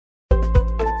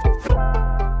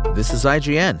This is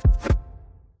IGN.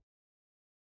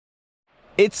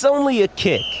 It's only a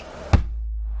kick,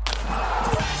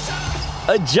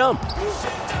 a jump,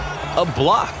 a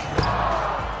block.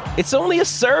 It's only a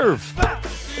serve.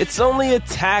 It's only a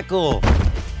tackle,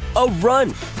 a run.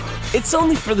 It's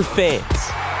only for the fans.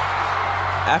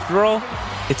 After all,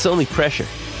 it's only pressure.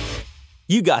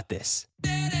 You got this.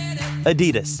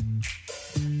 Adidas.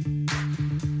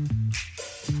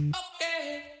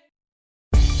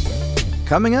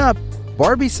 Coming up,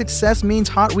 Barbie's success means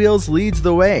Hot Wheels leads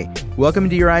the way. Welcome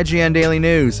to your IGN Daily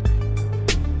News.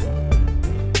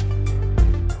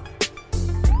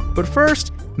 But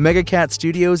first, MegaCat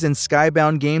Studios and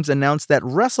Skybound Games announced that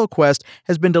WrestleQuest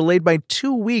has been delayed by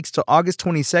 2 weeks to August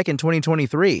 22,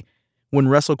 2023. When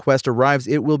WrestleQuest arrives,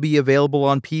 it will be available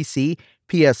on PC,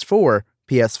 PS4,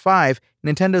 PS5,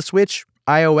 Nintendo Switch,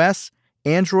 iOS,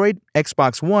 Android,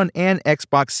 Xbox One, and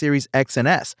Xbox Series X and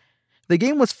S. The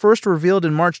game was first revealed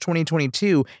in March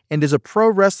 2022 and is a pro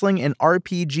wrestling and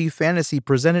RPG fantasy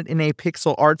presented in a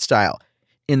pixel art style.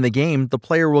 In the game, the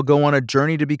player will go on a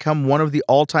journey to become one of the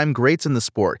all-time greats in the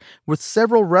sport, with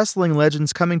several wrestling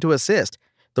legends coming to assist.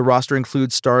 The roster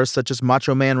includes stars such as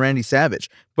Macho Man Randy Savage,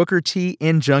 Booker T,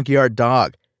 and Junkyard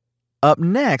Dog. Up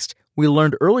next, we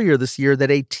learned earlier this year that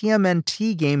a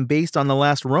TMNT game based on the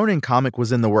Last Ronin comic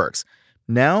was in the works.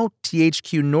 Now,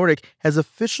 THQ Nordic has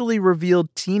officially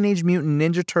revealed Teenage Mutant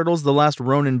Ninja Turtles: The Last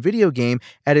Ronin video game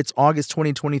at its August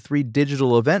 2023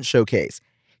 digital event showcase.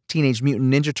 Teenage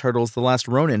Mutant Ninja Turtles: The Last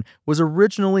Ronin was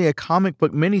originally a comic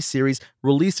book miniseries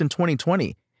released in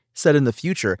 2020. Set in the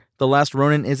future, The Last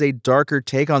Ronin is a darker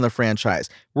take on the franchise,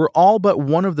 where all but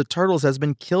one of the turtles has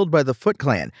been killed by the Foot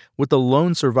Clan, with the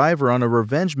lone survivor on a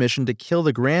revenge mission to kill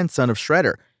the grandson of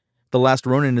Shredder. The Last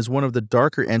Ronin is one of the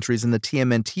darker entries in the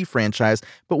TMNT franchise,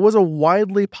 but was a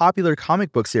widely popular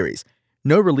comic book series.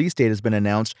 No release date has been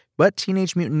announced, but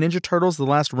Teenage Mutant Ninja Turtles: The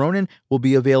Last Ronin will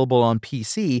be available on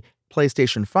PC,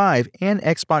 PlayStation 5, and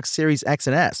Xbox Series X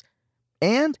and S.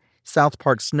 And South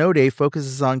Park Snow Day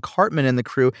focuses on Cartman and the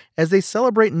crew as they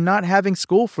celebrate not having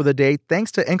school for the day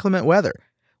thanks to inclement weather.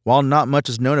 While not much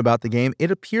is known about the game, it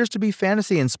appears to be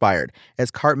fantasy-inspired, as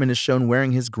Cartman is shown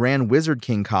wearing his Grand Wizard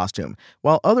King costume,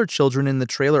 while other children in the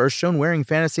trailer are shown wearing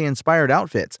fantasy-inspired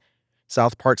outfits.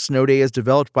 South Park Snow Day is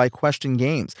developed by Question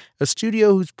Games, a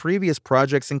studio whose previous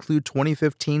projects include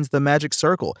 2015's The Magic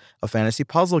Circle, a fantasy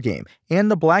puzzle game,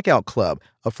 and The Blackout Club,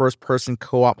 a first-person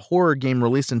co-op horror game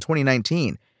released in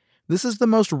 2019. This is the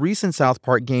most recent South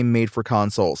Park game made for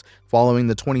consoles, following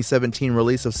the 2017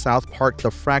 release of South Park: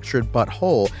 The Fractured But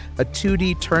Whole, a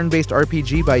 2D turn-based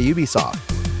RPG by Ubisoft.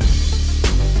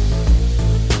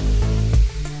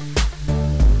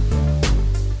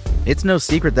 It's no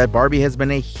secret that Barbie has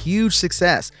been a huge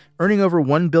success, earning over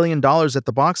 $1 billion at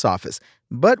the box office.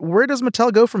 But where does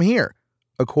Mattel go from here?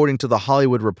 According to The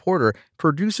Hollywood Reporter,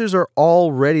 producers are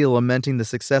already lamenting the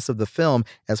success of the film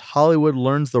as Hollywood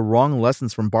learns the wrong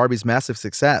lessons from Barbie's massive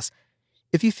success.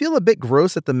 If you feel a bit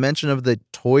gross at the mention of the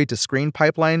toy-to-screen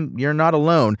pipeline, you're not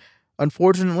alone.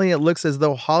 Unfortunately, it looks as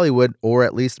though Hollywood, or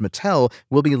at least Mattel,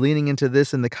 will be leaning into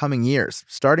this in the coming years,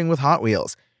 starting with Hot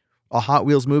Wheels. A Hot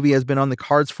Wheels movie has been on the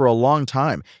cards for a long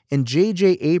time, and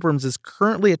J.J. Abrams is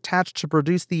currently attached to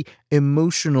produce the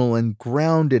emotional and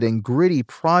grounded and gritty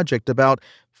project about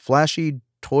flashy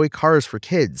toy cars for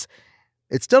kids.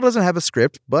 It still doesn't have a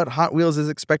script, but Hot Wheels is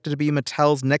expected to be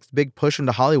Mattel's next big push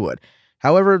into Hollywood.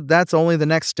 However, that's only the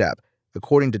next step.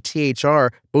 According to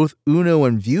THR, both Uno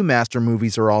and Viewmaster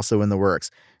movies are also in the works.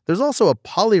 There's also a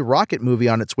Polly Rocket movie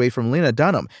on its way from Lena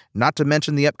Dunham, not to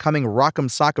mention the upcoming Rock'em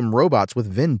Sock'em Robots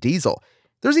with Vin Diesel.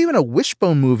 There's even a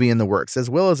Wishbone movie in the works, as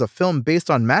well as a film based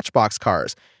on Matchbox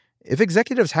cars. If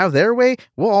executives have their way,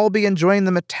 we'll all be enjoying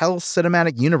the Mattel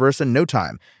cinematic universe in no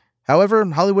time. However,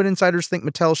 Hollywood insiders think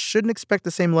Mattel shouldn't expect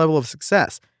the same level of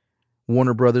success.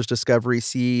 Warner Bros. Discovery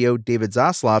CEO David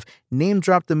Zaslav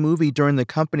name-dropped the movie during the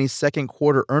company's second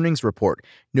quarter earnings report,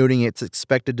 noting it's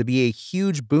expected to be a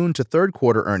huge boon to third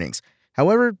quarter earnings.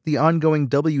 However, the ongoing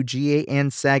WGA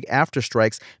and SAG-AFTRA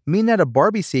strikes mean that a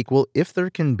Barbie sequel, if there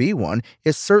can be one,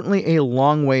 is certainly a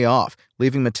long way off,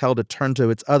 leaving Mattel to turn to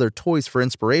its other toys for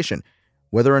inspiration.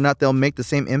 Whether or not they'll make the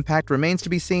same impact remains to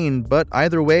be seen, but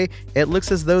either way, it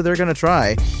looks as though they're going to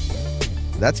try.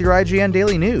 That's your IGN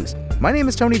Daily News. My name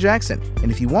is Tony Jackson,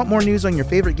 and if you want more news on your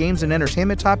favorite games and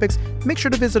entertainment topics, make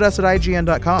sure to visit us at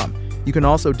IGN.com. You can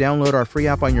also download our free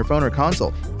app on your phone or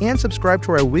console, and subscribe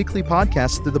to our weekly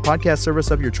podcasts through the podcast service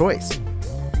of your choice.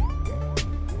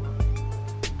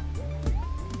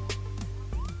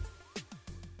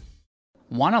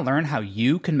 Want to learn how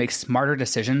you can make smarter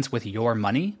decisions with your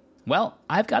money? Well,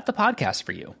 I've got the podcast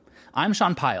for you. I'm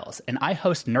Sean Piles, and I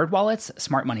host NerdWallet's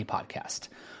Smart Money Podcast.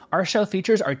 Our show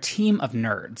features our team of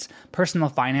nerds, personal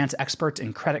finance experts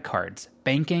in credit cards,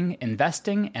 banking,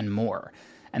 investing, and more.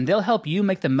 And they'll help you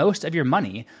make the most of your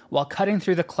money while cutting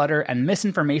through the clutter and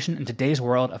misinformation in today's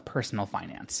world of personal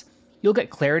finance. You'll get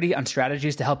clarity on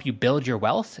strategies to help you build your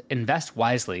wealth, invest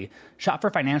wisely, shop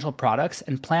for financial products,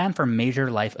 and plan for major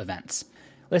life events.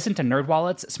 Listen to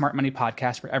NerdWallet's Smart Money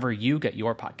Podcast wherever you get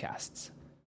your podcasts.